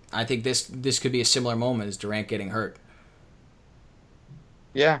I think this could be a similar moment as Durant getting hurt.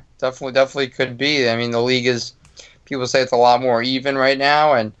 Yeah, definitely could be. I mean, the league is, people say it's a lot more even right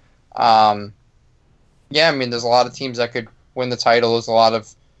now, and there's a lot of teams that could win the title. There's a lot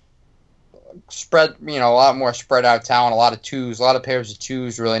of spread, a lot more spread out talent, a lot of twos, a lot of pairs of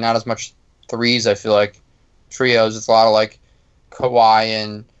twos, really, not as much threes. I feel like trios. It's a lot of like Kawhi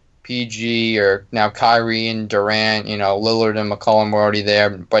and PG, or now Kyrie and Durant. Lillard and McCollum were already there,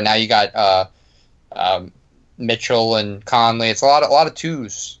 but now you got Mitchell and Conley. It's a lot of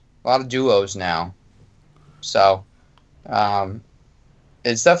twos, a lot of duos now. So,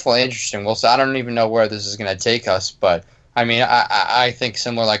 it's definitely interesting. Well, so I don't even know where this is going to take us, but I mean, I think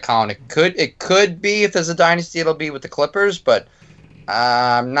similar like Colin, it could be if there's a dynasty, it'll be with the Clippers, but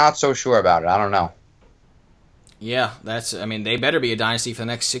I'm not so sure about it. I don't know. Yeah, I mean, they better be a dynasty for the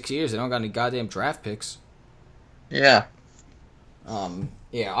next 6 years. They don't got any goddamn draft picks. Yeah.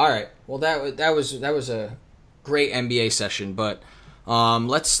 Yeah, all right. Well, that was a great NBA session, but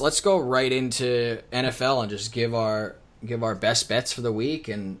let's go right into NFL and just give our best bets for the week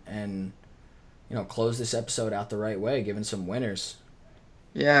and close this episode out the right way, giving some winners.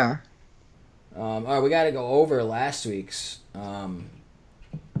 Yeah. All right, we got to go over last week's. Let's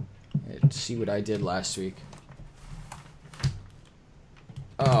see what I did last week.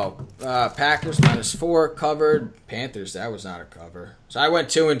 Packers -4 covered. Panthers, that was not a cover. So I went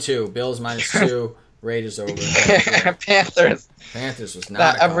 2-2. Bills -2. Raiders over. Panthers. Panthers was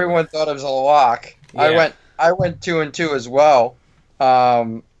not. Everyone thought it was a lock. Yeah. I went 2-2 as well.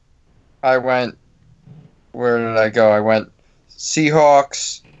 I went. Where did I go? I went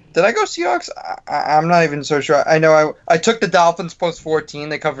Seahawks. Did I go Seahawks? I'm not even so sure. I know I took the Dolphins +14.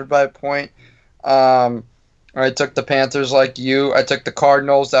 They covered by a point. I took the Panthers like you. I took the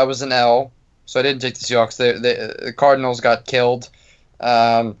Cardinals. That was an L. So I didn't take the Seahawks. The Cardinals got killed.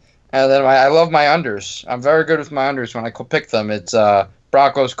 And then I love my unders. I'm very good with my unders when I pick them. It's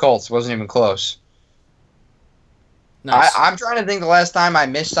Broncos Colts. Wasn't even close. Nice. I'm trying to think the last time I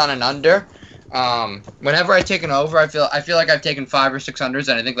missed on an under. Whenever I take an over, I feel like I've taken 5 or 6 unders,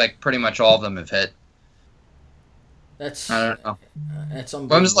 and I think like pretty much all of them have hit. That's I don't know. That's I'm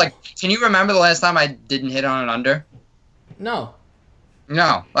unbelievable. just like, can you remember the last time I didn't hit on an under? No.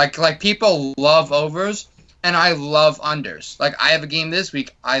 No, like people love overs, and I love unders. Like I have a game this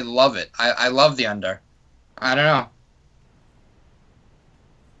week, I love it. I love the under. I don't know.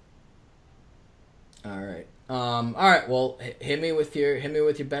 All right. All right. Well, hit me with your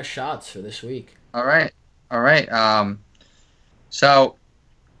best shots for this week. All right. So,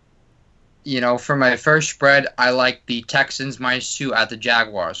 for my first spread, I like the Texans -2 at the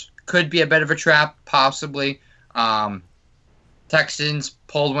Jaguars. Could be a bit of a trap, possibly. Texans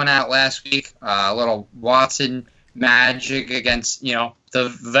pulled one out last week. A little Watson magic against, the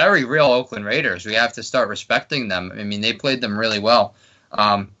very real Oakland Raiders. We have to start respecting them. I mean, they played them really well.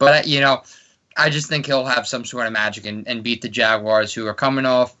 But I just think he'll have some sort of magic and beat the Jaguars, who are coming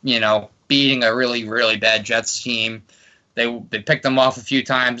off, beating a really, really bad Jets team. They picked them off a few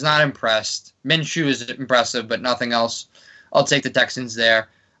times. Not impressed. Minshew is impressive, but nothing else. I'll take the Texans there.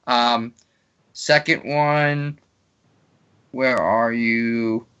 Second one, where are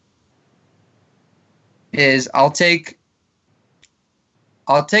you? I'll take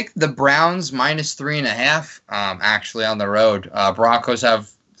the Browns -3.5. Actually, on the road. Broncos have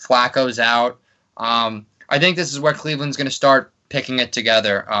Flacco's out. I think this is where Cleveland's going to start picking it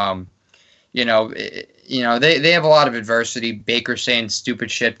together. They have a lot of adversity. Baker saying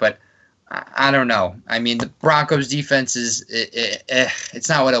stupid shit, but I don't know. I mean, the Broncos defense it's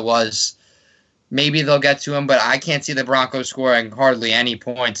not what it was. Maybe they'll get to him, but I can't see the Broncos scoring hardly any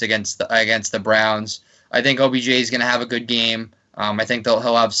points against the Browns. I think OBJ is going to have a good game. I think he'll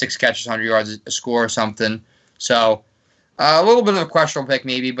have 6 catches, 100 yards, a score or something. So a little bit of a questionable pick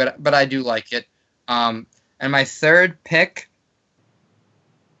maybe, but I do like it. And my third pick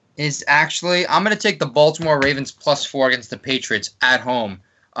is actually, I'm going to take the Baltimore Ravens +4 against the Patriots at home.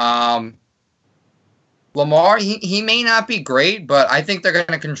 Lamar, he may not be great, but I think they're going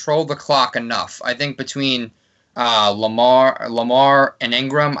to control the clock enough. I think between Lamar and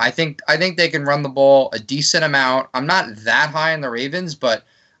Ingram, I think they can run the ball a decent amount. I'm not that high on the Ravens, but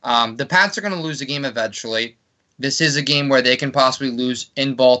the Pats are going to lose the game eventually. This is a game where they can possibly lose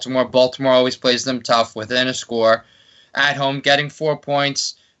in Baltimore. Baltimore always plays them tough within a score. At home, getting 4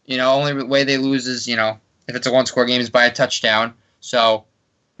 points, only way they lose is, if it's a one-score game, is by a touchdown. So,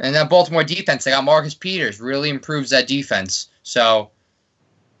 and that Baltimore defense, they got Marcus Peters, really improves that defense. So,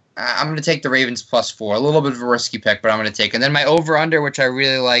 I'm going to take the Ravens +4. A little bit of a risky pick, but I'm going to take it. And then my over-under, which I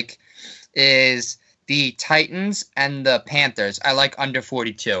really like, is the Titans and the Panthers. I like under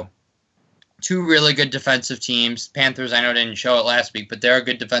 42. 2 really good defensive teams. Panthers, I know didn't show it last week, but they're a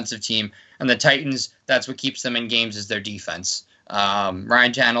good defensive team. And the Titans, that's what keeps them in games, is their defense.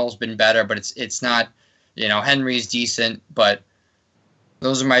 Ryan Tannehill's been better, but it's not, Henry's decent, but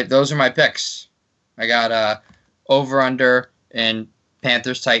those are my picks. I got over-under in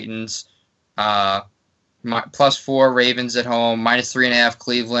Panthers Titans, +4 Ravens at home, -3.5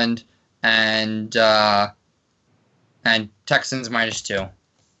 Cleveland, and Texans -2.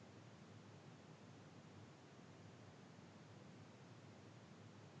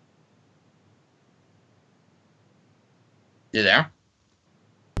 You there?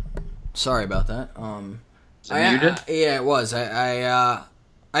 Sorry about that. Is it muted? Yeah, it was. I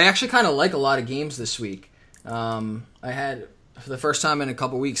actually kind of like a lot of games this week. I had, for the first time in a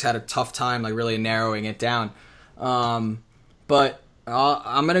couple weeks, had a tough time like really narrowing it down. But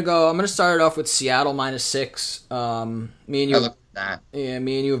I'm gonna start it off with Seattle -6. Me and you. I looked at that. Yeah,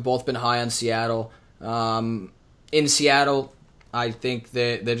 me and you have both been high on Seattle. In Seattle, I think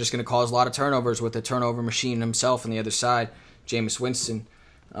that they're just going to cause a lot of turnovers with the turnover machine himself on the other side, Jameis Winston.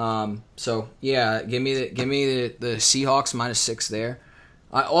 So yeah, give me the Seahawks -6 there.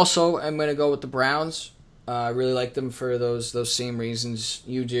 I also am going to go with the Browns. I really like them for those same reasons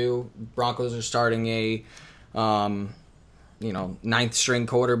you do. Broncos are starting a ninth string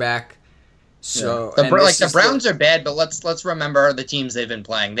quarterback. So the Browns are bad, but let's remember the teams they've been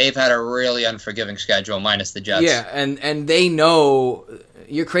playing. They've had a really unforgiving schedule, minus the Jets. Yeah, and they know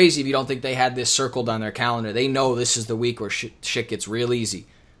you're crazy if you don't think they had this circled on their calendar. They know this is the week where shit gets real easy.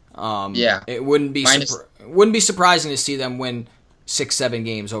 It wouldn't be surprising to see them win 6-7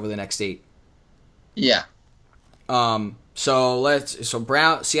 games over the next 8. Yeah. So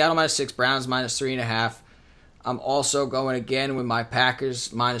Seattle -6, Browns -3.5. I'm also going again with my Packers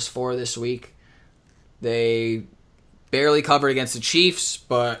 -4 this week. They barely covered against the Chiefs,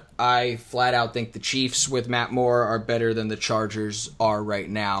 but I flat out think the Chiefs with Matt Moore are better than the Chargers are right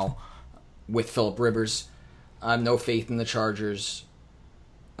now with Phillip Rivers. I have no faith in the Chargers.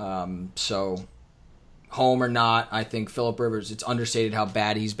 So home or not, I think Phillip Rivers, it's understated how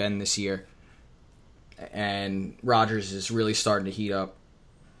bad he's been this year. And Rodgers is really starting to heat up.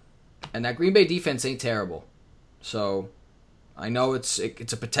 And that Green Bay defense ain't terrible. So I know it's a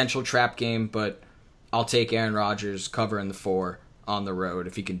potential trap game, but I'll take Aaron Rodgers covering the 4 on the road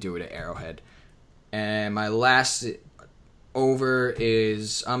if he can do it at Arrowhead. And my last over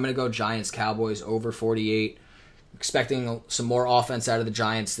is I'm going to go Giants-Cowboys over 48. Expecting some more offense out of the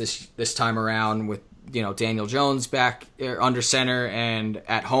Giants this time around with Daniel Jones back under center and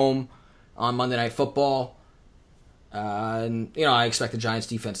at home on Monday Night Football. And I expect the Giants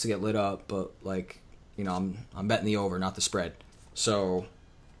defense to get lit up, but I'm betting the over, not the spread. So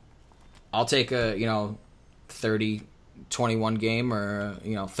I'll take a 30-21 game or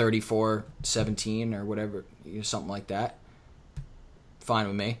 34-17 or whatever, something like that. Fine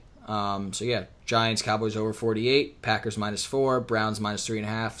with me. So yeah, Giants, Cowboys over 48, Packers -4, Browns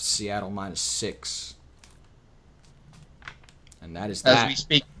 -3.5, Seattle -6. And that is that. As we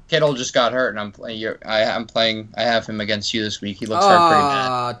speak, Kittle just got hurt, and I have him against you this week. He looks hurt pretty bad.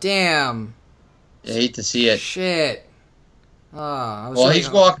 Oh, damn. I hate to see it. Shit. He's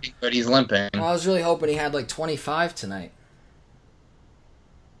walking, but he's limping. I was really hoping he had like 25 tonight.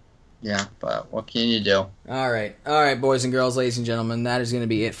 Yeah, but what can you do? All right, boys and girls, ladies and gentlemen, that is going to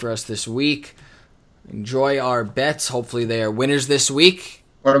be it for us this week. Enjoy our bets. Hopefully, they are winners this week.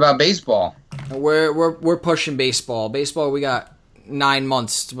 What about baseball? We're pushing baseball. Baseball, we got 9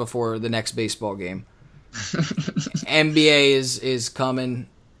 months before the next baseball game. NBA is coming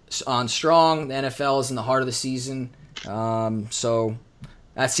on strong. The NFL is in the heart of the season. So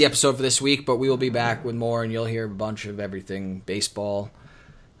that's the episode for this week, but we will be back with more, and you'll hear a bunch of everything: baseball,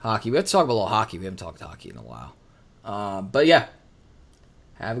 hockey. We have to talk about a little hockey. We haven't talked hockey in a while. But yeah,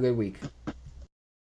 have a good week.